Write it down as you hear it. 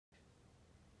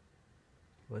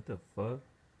What the fuck?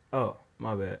 Oh,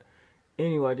 my bad.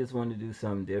 Anyway, I just wanted to do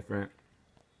something different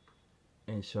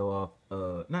and show off.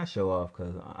 Not show off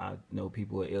because I know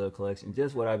people with iller collection.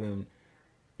 Just what I've been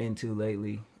into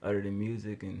lately, other than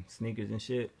music and sneakers and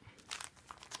shit.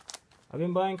 I've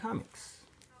been buying comics.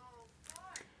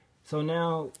 So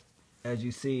now, as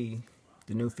you see,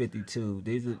 the new 52.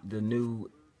 These are the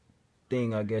new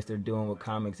thing I guess they're doing with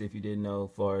comics. If you didn't know,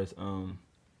 as far as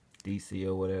DC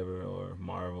or whatever, or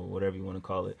Marvel, whatever you want to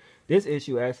call it. This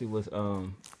issue actually was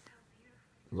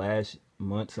last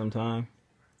month sometime,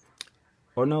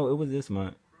 or no, it was this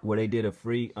month, where they did a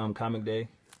free comic day.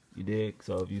 You did.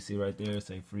 So if you see right there,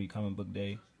 say free comic book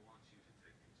day.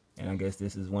 And I guess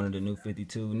this is one of the new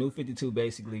 52. New 52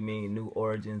 basically mean new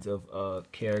origins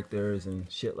of characters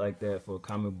and shit like that for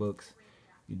comic books.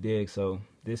 You dig? So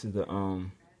this is the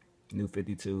new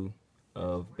 52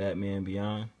 of Batman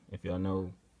Beyond. If y'all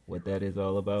know what that is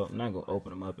all about, I'm not gonna open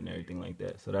them up and everything like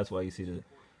that. So that's why you see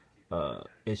the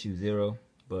issue 0.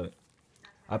 But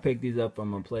I picked these up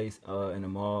from a place in a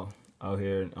mall out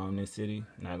here in this city.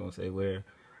 Not gonna say where,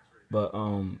 but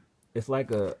it's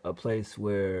like a place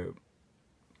where,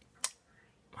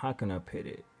 how can I put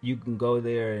it? You can go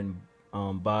there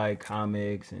and buy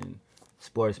comics and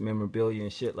sports memorabilia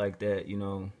and shit like that. You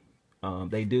know,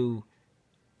 they do.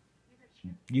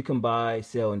 You can buy,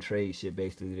 sell, and trade shit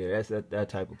basically there. That's that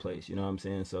type of place. You know what I'm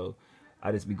saying? So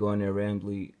I just be going there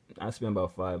randomly. I spend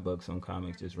about $5 on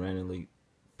comics just randomly.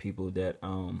 People that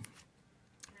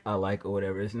I like or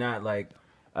whatever. It's not like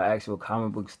an actual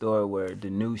comic book store where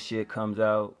the new shit comes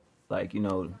out, like, you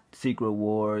know, Secret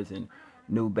Wars and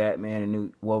new Batman and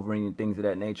new Wolverine and things of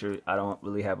that nature. I don't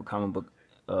really have a comic book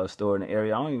store in the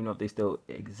area. I don't even know if they still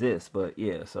exist, but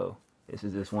yeah. So this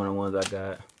is just one of the ones I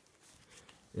got.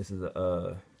 This is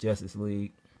a Justice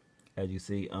League, as you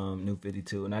see, new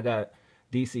 52, and I got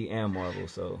DC and Marvel.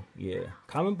 So yeah,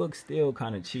 comic books still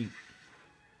kind of cheap,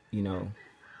 you know.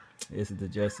 This is the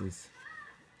Justice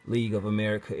League of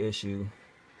America issue,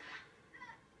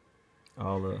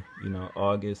 all of, you know,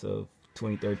 August of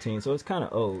 2013. So it's kind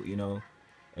of old, you know.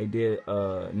 They did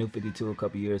New 52 a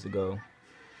couple years ago.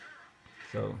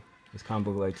 So this comic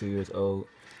book like 2 years old.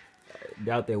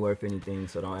 Doubt they're worth anything,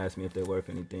 so don't ask me if they're worth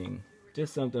anything.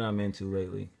 Just something I'm into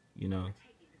lately, you know.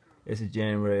 This is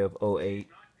January of 08,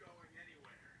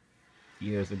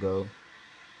 years ago.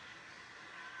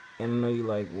 And I know you're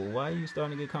like, well, why are you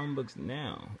starting to get comic books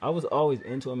now? I was always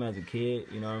into them as a kid,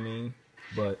 you know what I mean?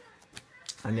 But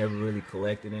I never really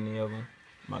collected any of them.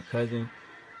 My cousin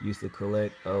used to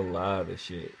collect a lot of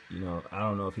shit. You know, I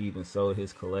don't know if he even sold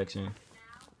his collection,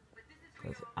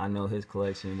 because I know his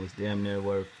collection was damn near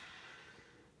worth,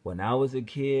 when I was a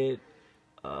kid,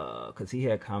 because he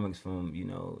had comics from, you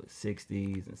know,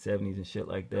 60s and 70s and shit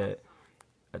like that.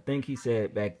 I think he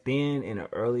said back then in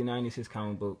the early 90s, his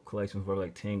comic book collection was worth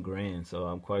like 10 grand. So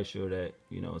I'm quite sure that,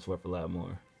 you know, it's worth a lot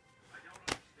more.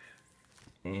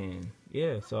 And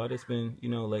yeah, so I just been, you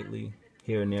know, lately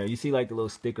here and there. You see like the little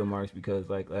sticker marks because,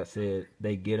 like I said,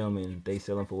 they get them and they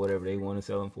sell them for whatever they want to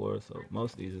sell them for. So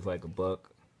most of these is like $1,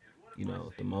 you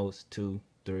know, the most 2,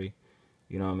 3,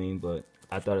 you know what I mean? But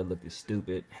I thought it looked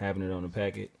stupid having it on the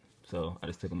packet, so I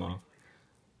just took them off.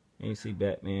 And you see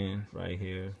Batman right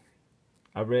here.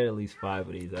 I read at least 5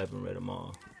 of these. I haven't read them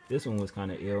all. This one was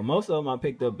kind of ill. Most of them I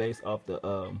picked up based off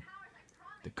the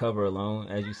cover alone.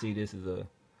 As you see, this is a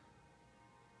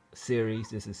series.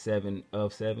 This is 7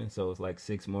 of 7, so it's like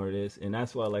 6 more of this. And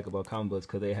that's what I like about comic books,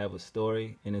 because they have a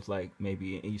story, and it's like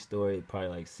maybe in each story probably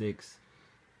like 6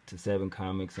 to 7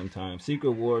 comics sometimes.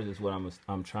 Secret Wars is what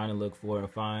I'm trying to look for and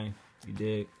find. You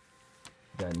dig?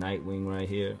 Got Nightwing right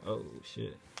here. Oh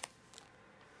shit,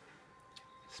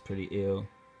 it's pretty ill.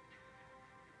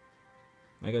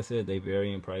 Like I said, they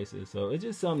vary in prices, so it's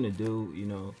just something to do, you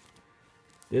know.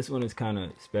 This one is kind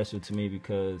of special to me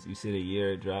because you see the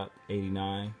year it dropped,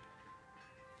 89.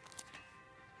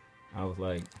 I was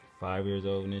like 5 years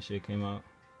old when this shit came out.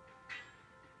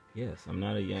 Yes, I'm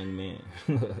not a young man.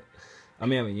 I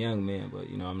mean, I'm a young man, but,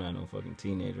 you know, I'm not no fucking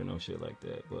teenager, no shit like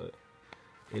that. But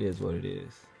it is what it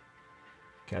is.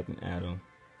 Captain Atom.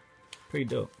 Pretty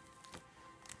dope.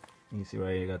 You see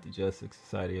right here, got the Justice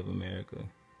Society of America.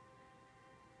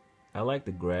 I like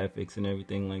the graphics and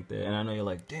everything like that. And I know you're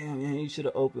like, damn, man, you should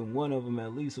have opened one of them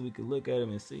at least so we could look at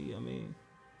them and see. I mean,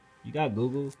 you got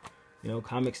Google, you know,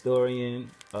 Comic Storian,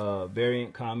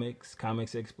 Variant Comics,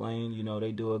 Comics Explained. You know,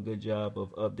 they do a good job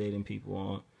of updating people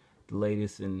on the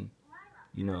latest and,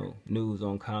 you know, news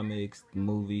on comics,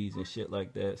 movies, and shit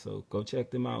like that. So go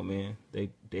check them out, man.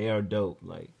 They are dope.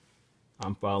 Like,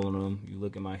 I'm following them. You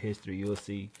look at my history, you'll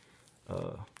see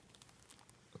a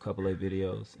couple of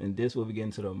videos. And this will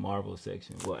begin to the Marvel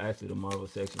section. Well, actually, the Marvel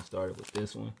section started with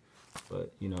this one.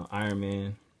 But, you know, Iron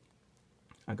Man.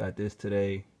 I got this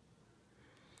today.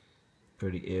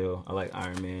 Pretty ill. I like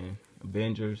Iron Man.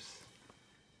 Avengers.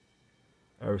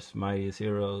 Earth's Mightiest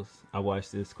Heroes. I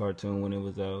watched this cartoon when it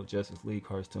was out. Justice League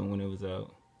cartoon when it was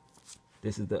out.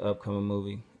 This is the upcoming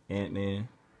movie. Ant-Man.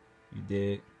 You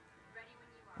dig?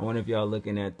 I wonder if y'all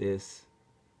looking at this,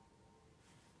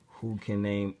 who can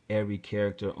name every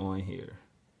character on here?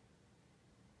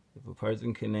 If a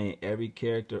person can name every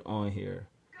character on here,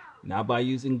 not by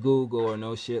using Google or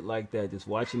no shit like that, just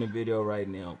watching the video right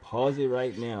now, pause it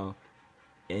right now,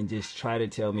 and just try to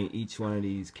tell me each one of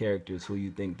these characters who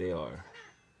you think they are.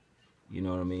 You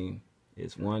know what I mean?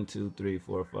 It's 1, 2, 3,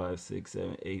 4, 5, 6,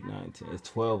 7, 8, 9, 10. It's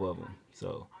 12 of them.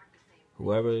 So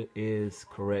whoever is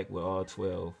correct with all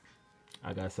 12,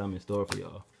 I got something in store for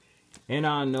y'all. And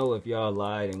I know if y'all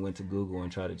lied and went to Google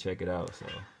and tried to check it out. So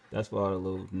that's for all the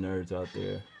little nerds out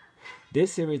there.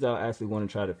 This series I actually want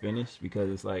to try to finish because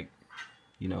it's like,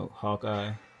 you know,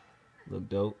 Hawkeye look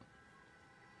dope.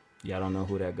 Y'all don't know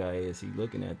who that guy is he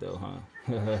looking at though,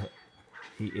 huh?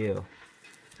 He ill.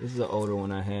 This is an older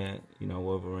one I had, you know,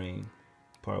 Wolverine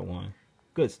Part 1.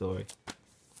 Good story.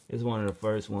 It's one of the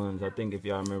first ones. I think if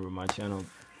y'all remember my channel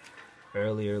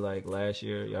earlier, like last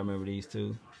year, y'all remember these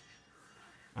two?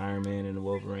 Iron Man and the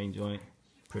Wolverine joint.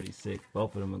 Pretty sick.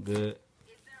 Both of them are good.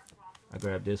 I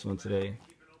grabbed this one today.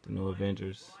 The new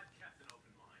Avengers.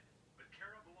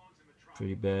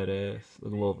 Pretty badass.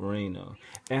 Look at Wolverine though.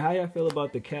 And how y'all feel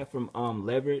about the cat from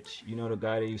Leverage? You know, the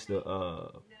guy that used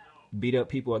to beat up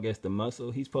people, I guess, the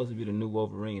Muscle. He's supposed to be the new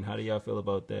Wolverine. How do y'all feel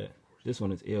about that? This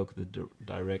one is ill because the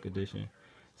direct edition.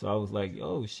 So I was like,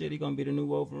 oh shit, he gonna be the new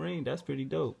Wolverine. That's pretty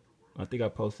dope. I think I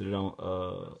posted it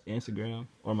on Instagram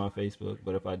or my Facebook,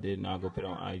 but if I didn't, I'll go put it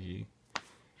on IG.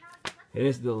 It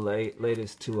is the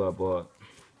latest two I bought.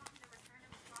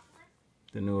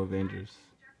 The new Avengers.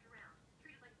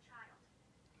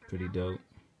 Pretty dope.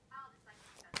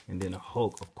 And then the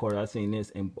Hulk, of course, I seen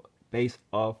this, and based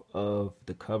off of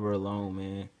the cover alone,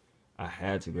 man, I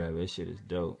had to grab it. This shit is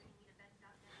dope.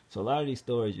 So a lot of these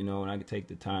stories, you know, when I can take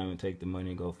the time and take the money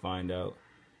and go find out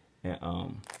and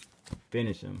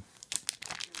finish them,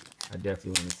 I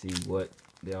definitely want to see what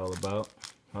they're all about.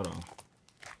 Hold on.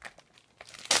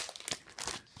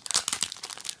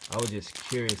 I was just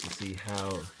curious to see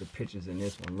how the pictures in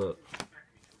this one look.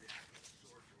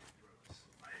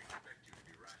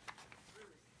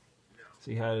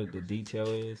 See how the detail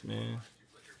is, man?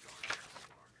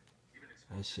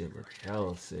 That shit look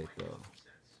hella sick, though.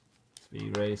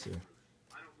 Speed Racer.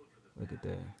 Look at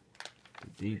that. The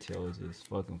detail is just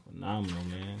fucking phenomenal,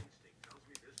 man.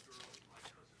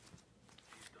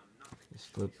 Just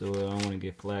flip through it. I don't want to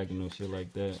get flagged and no shit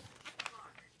like that.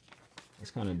 That's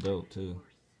kind of dope, too.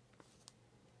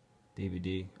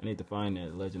 DVD. I need to find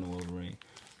that Legend of Wolverine.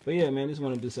 But yeah, man, just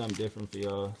want to do something different for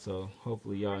y'all. So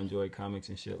hopefully y'all enjoy comics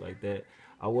and shit like that.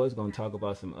 I was going to talk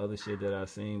about some other shit that I've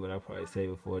seen, but I'll probably save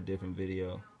it for a different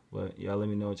video. But y'all let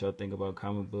me know what y'all think about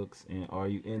comic books, and are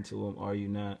you into them, are you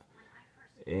not?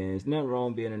 And it's nothing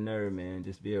wrong being a nerd, man.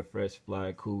 Just be a fresh,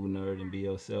 fly, cool nerd and be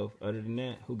yourself. Other than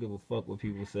that, who give a fuck what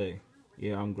people say?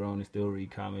 Yeah, I'm grown and still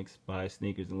read comics, buy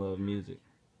sneakers, and love music.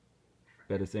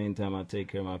 But at the same time, I take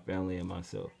care of my family and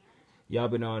myself. Y'all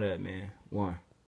been on that, man. One.